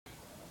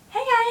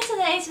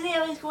today's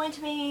video is going to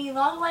be a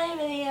long-awaited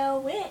video,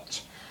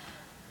 which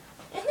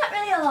it's not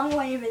really a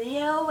long-awaited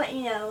video, but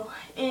you know,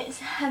 it's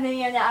a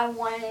video that I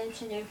wanted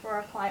to do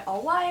for quite a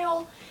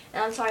while.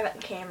 And I'm sorry about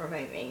the camera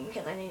moving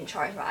because I need to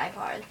charge my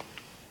iPod.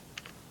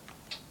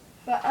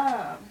 But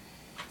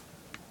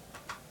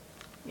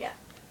yeah,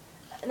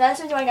 that's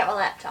the reason why I got my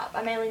laptop.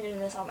 I'm mainly doing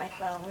this on my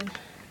phone.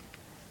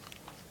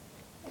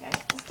 Okay,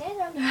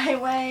 stand up the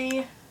right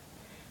way.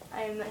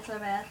 I am so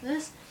bad at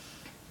this.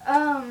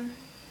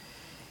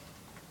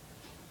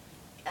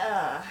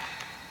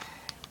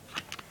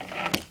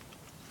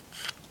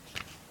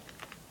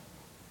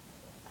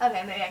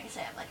 Okay, maybe I can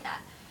say it like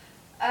that.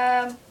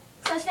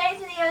 So today's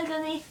video is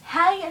going to be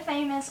how to get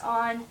famous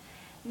on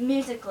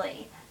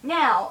Musical.ly.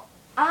 Now,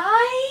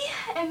 I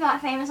am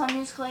not famous on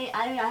Musical.ly.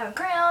 I do not have a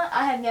crown.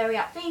 I have never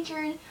got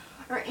featured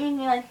or anything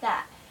like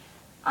that.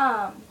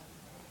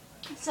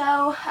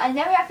 So I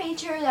never got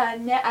featured. I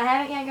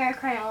haven't yet got a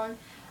crown.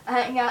 I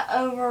haven't got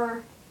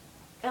over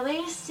at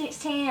least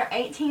 16 or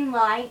 18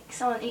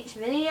 likes on each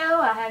video.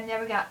 I have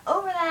never got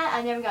over that.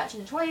 I never got to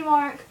the 20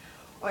 mark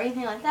or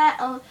anything like that.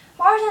 As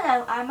far as I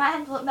know, I might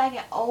have to look back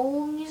at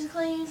old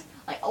Musical.lys,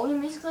 like older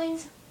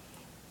Musical.lys.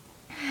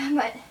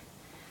 But as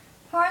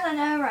far as I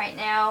know right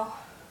now,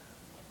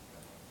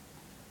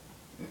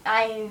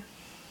 I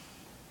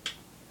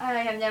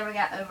have never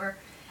got over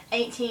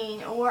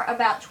 18 or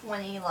about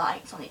 20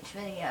 likes on each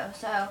video.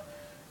 So,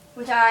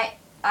 which I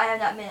have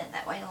not been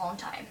that way in a long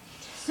time.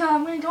 So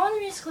I'm going to go on the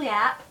Musical.ly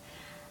app.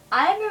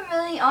 I've been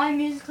really on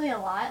Musical.ly a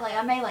lot. Like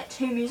I made like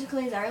 2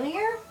 Musical.lys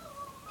earlier.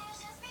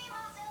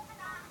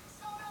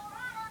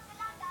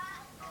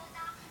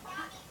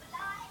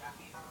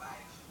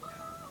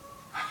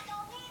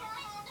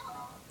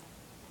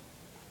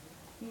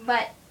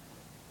 But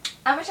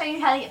I'm going to show you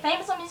how to get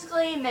famous on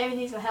Musical.ly. Maybe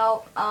these will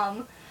help.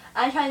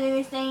 I try to do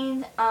these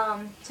things.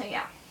 So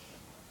yeah.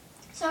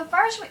 So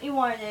first what you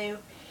want to do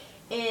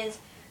is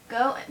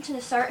go to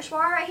the search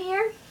bar right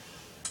here.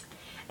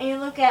 And you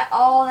look at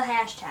all the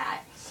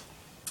hashtags.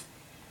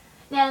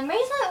 Now the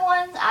recent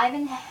ones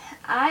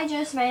I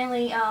just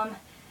mainly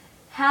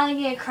how to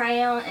get a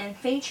crown and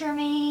feature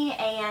me,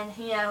 and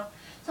you know,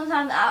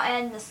 sometimes I'll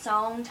add the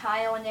song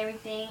title and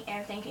everything.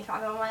 Everything keeps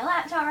popping on my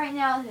laptop right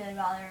now, it's really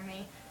bothering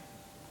me.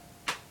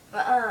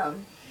 But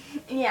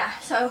yeah,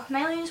 so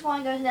mainly you just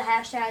want to go to the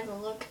hashtags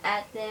and look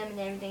at them and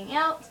everything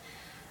else.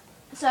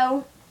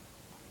 So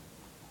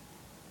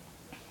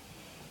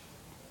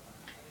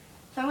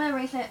I'm gonna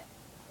reset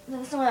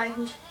this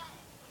one.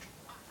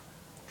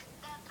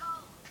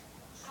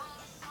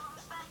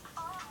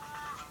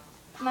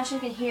 I'm not sure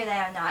if you can hear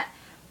that or not,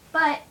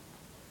 but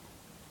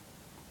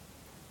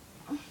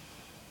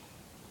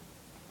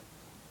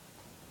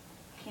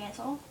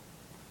cancel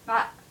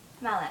my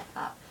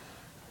laptop.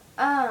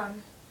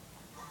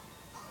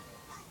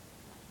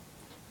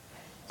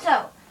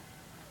 So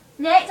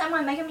next I'm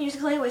going to make a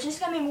Musical.ly, which is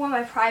going to be more of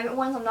my private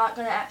ones. I'm not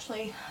going to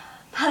actually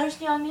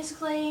post it on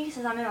Musical.ly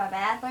since I'm in my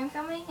bathroom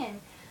filming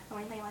and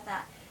anything like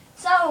that.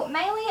 So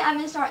mainly I'm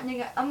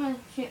going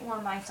to shoot one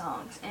of my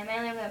songs, and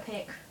mainly I'm going to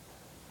pick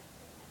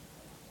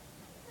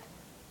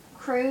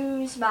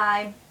Cruise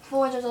by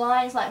Floyd of the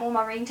Lions, like one of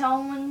my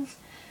ringtone ones.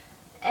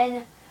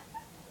 And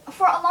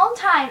for a long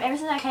time, ever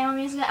since I came on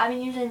Musical.ly, I've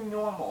been using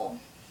normal,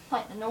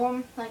 like the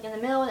norm, like in the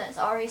middle that's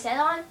already set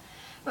on.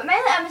 But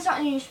mainly I've been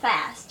starting to use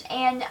fast,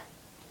 and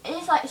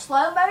it's like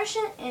slow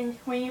motion, and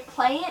when you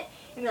play it,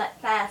 it'll be like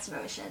fast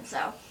motion.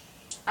 So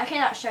I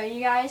cannot show you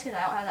guys because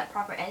I don't have that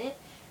proper edit.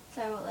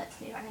 So let's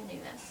see if I can do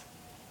this.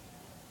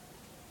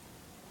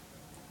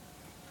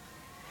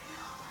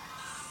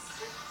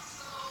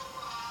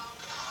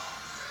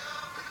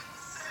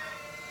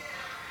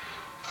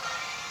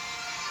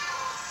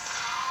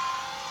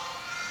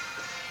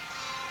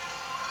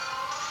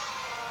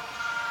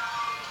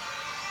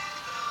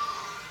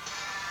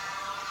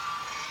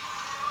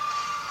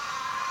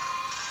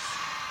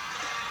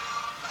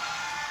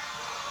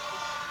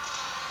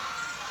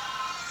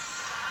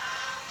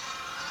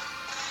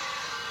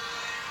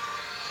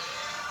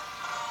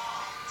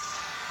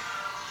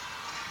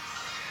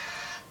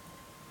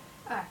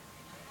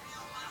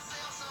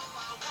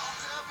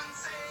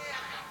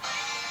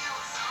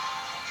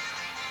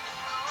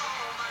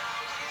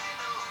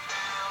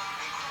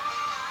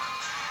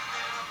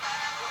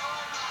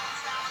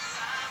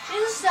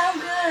 This is so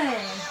good.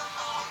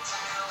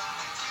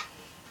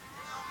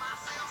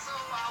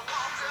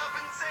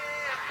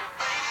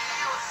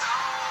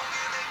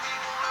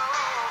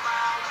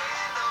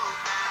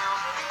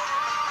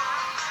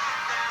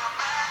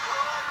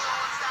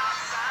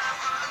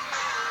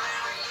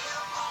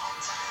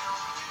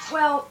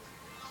 Well,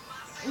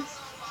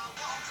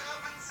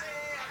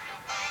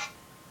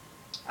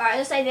 alright,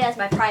 let's say that's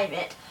my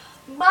private.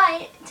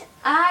 But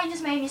I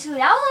just made Musical.ly.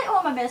 That was like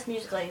one of my best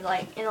Musical.lys,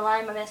 like in the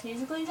line of my best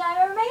Musical.lys I've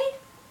ever made.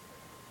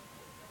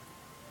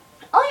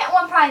 Only got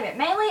one private.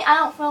 Mainly I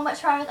don't film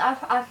much private.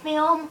 I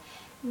film,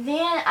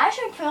 then I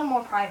should film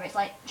more privates,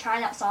 like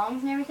trying out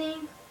songs and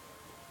everything.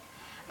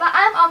 But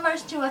I'm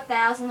almost to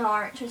 1,000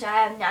 hearts, which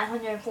I have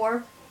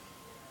 904.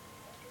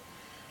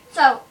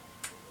 So,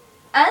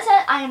 as I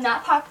said, I am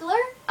not popular.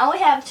 I only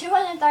have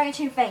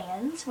 232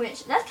 fans,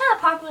 which that's kind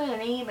of popular to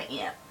me, but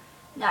you know,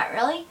 not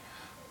really.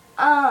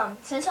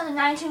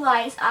 692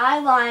 likes. I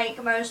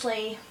like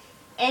mostly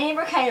Annie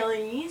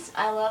Mercaley's.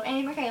 I love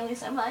Annie Mercaley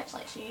so much.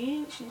 Like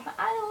she's my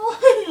idol.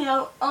 You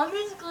know, on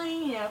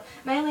Musically. You know,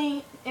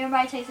 mainly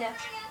everybody takes it.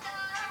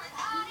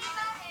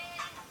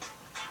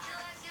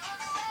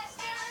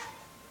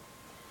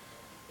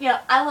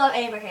 Yeah, I love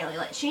Annie Mercaley.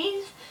 Like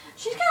she's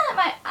kind of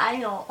my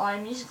idol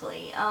on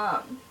Musically.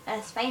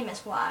 As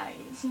famous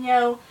wise, you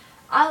know,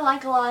 I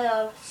like a lot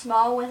of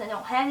small ones that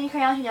don't have any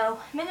crowds. You know,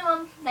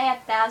 minimum they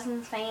have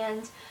thousands of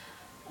fans.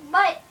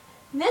 But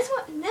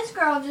this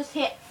girl just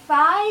hit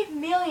 5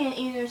 million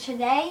either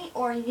today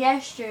or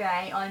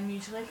yesterday on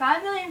Musically.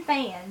 5 million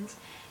fans.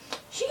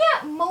 She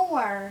got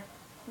more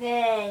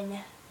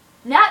than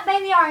not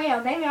Baby Ariel.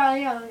 Baby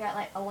Ariel got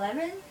like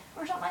 11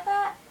 or something like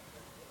that.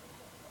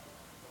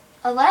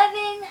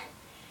 11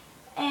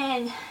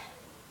 and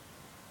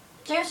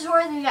James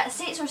Worthy got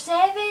 6 or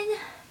 7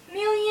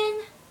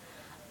 million.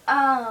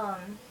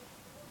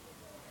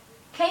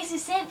 Casey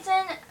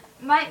Simpson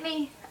might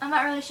be. I'm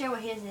not really sure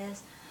what his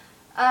is.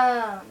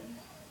 I'm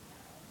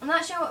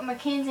not sure what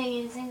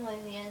Mackenzie's English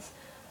is.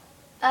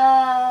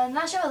 I'm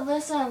not sure what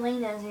Lisa and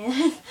Lena's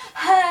is.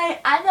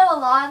 I know a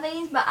lot of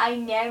these, but I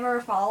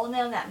never follow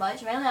them that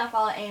much. Mainly I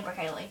follow Amber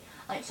Kaylee,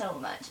 like so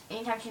much.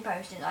 Anytime she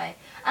posted, like,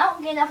 I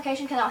don't get a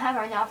notification because I don't have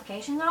her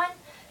notifications on.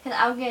 Because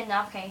I'll get a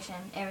notification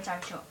every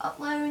time she'll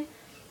upload.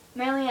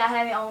 Mainly I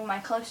have it on my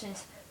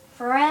closest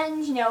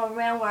friends, you know,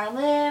 around where I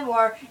live.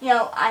 Or, you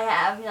know, I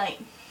have, like,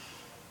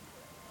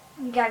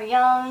 Gabby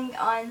Young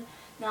on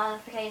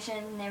notification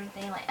and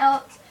everything like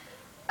else.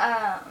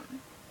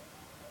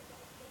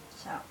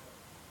 So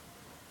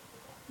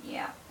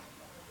yeah.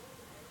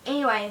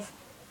 Anyways,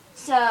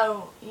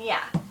 so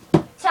yeah.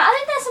 So I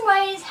think that's some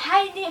ways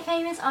how you get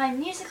famous on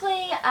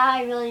Musically.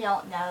 I really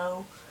don't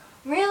know.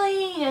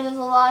 Really, you know, there's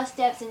a lot of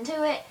steps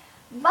into it.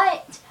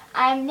 But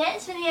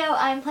next video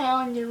I'm planning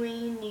on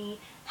doing the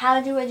how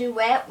to do a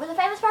duet with a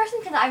famous person,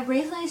 because I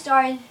recently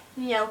started,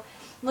 you know,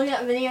 looking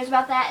up videos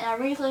about that, and I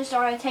recently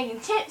started taking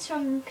tips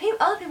from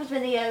other people's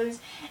videos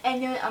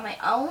and doing it on my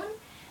own,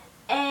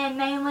 and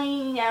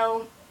mainly, you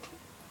know,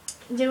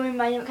 doing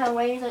my different kind of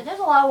ways. Like, there's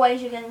a lot of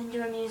ways you can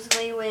do a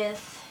Musically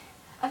with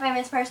a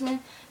famous person.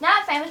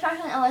 Not a famous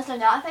person unless they're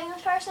not a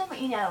famous person, but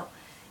you know,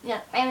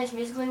 famous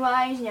Musically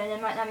wise, you know,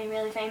 they might not be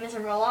really famous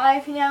in real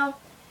life, you know.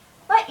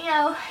 But, you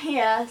know,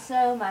 yeah,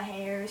 so my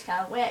hair is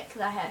kind of wet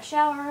because I had a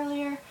shower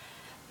earlier.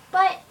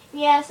 But,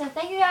 yeah, so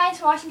thank you guys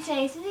for watching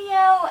today's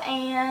video,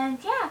 and,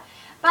 yeah.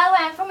 By the way,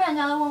 I'm filming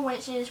another one,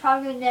 which is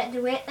probably that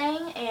duet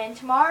thing, and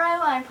tomorrow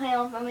I'm planning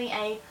on filming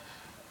a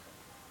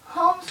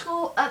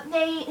homeschool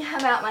update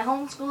about my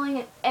homeschooling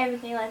and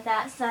everything like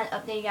that, so I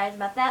update you guys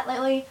about that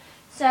lately.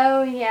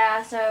 So,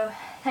 yeah, so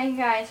thank you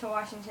guys for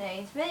watching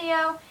today's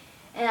video,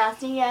 and I'll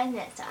see you guys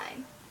next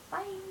time.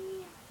 Bye!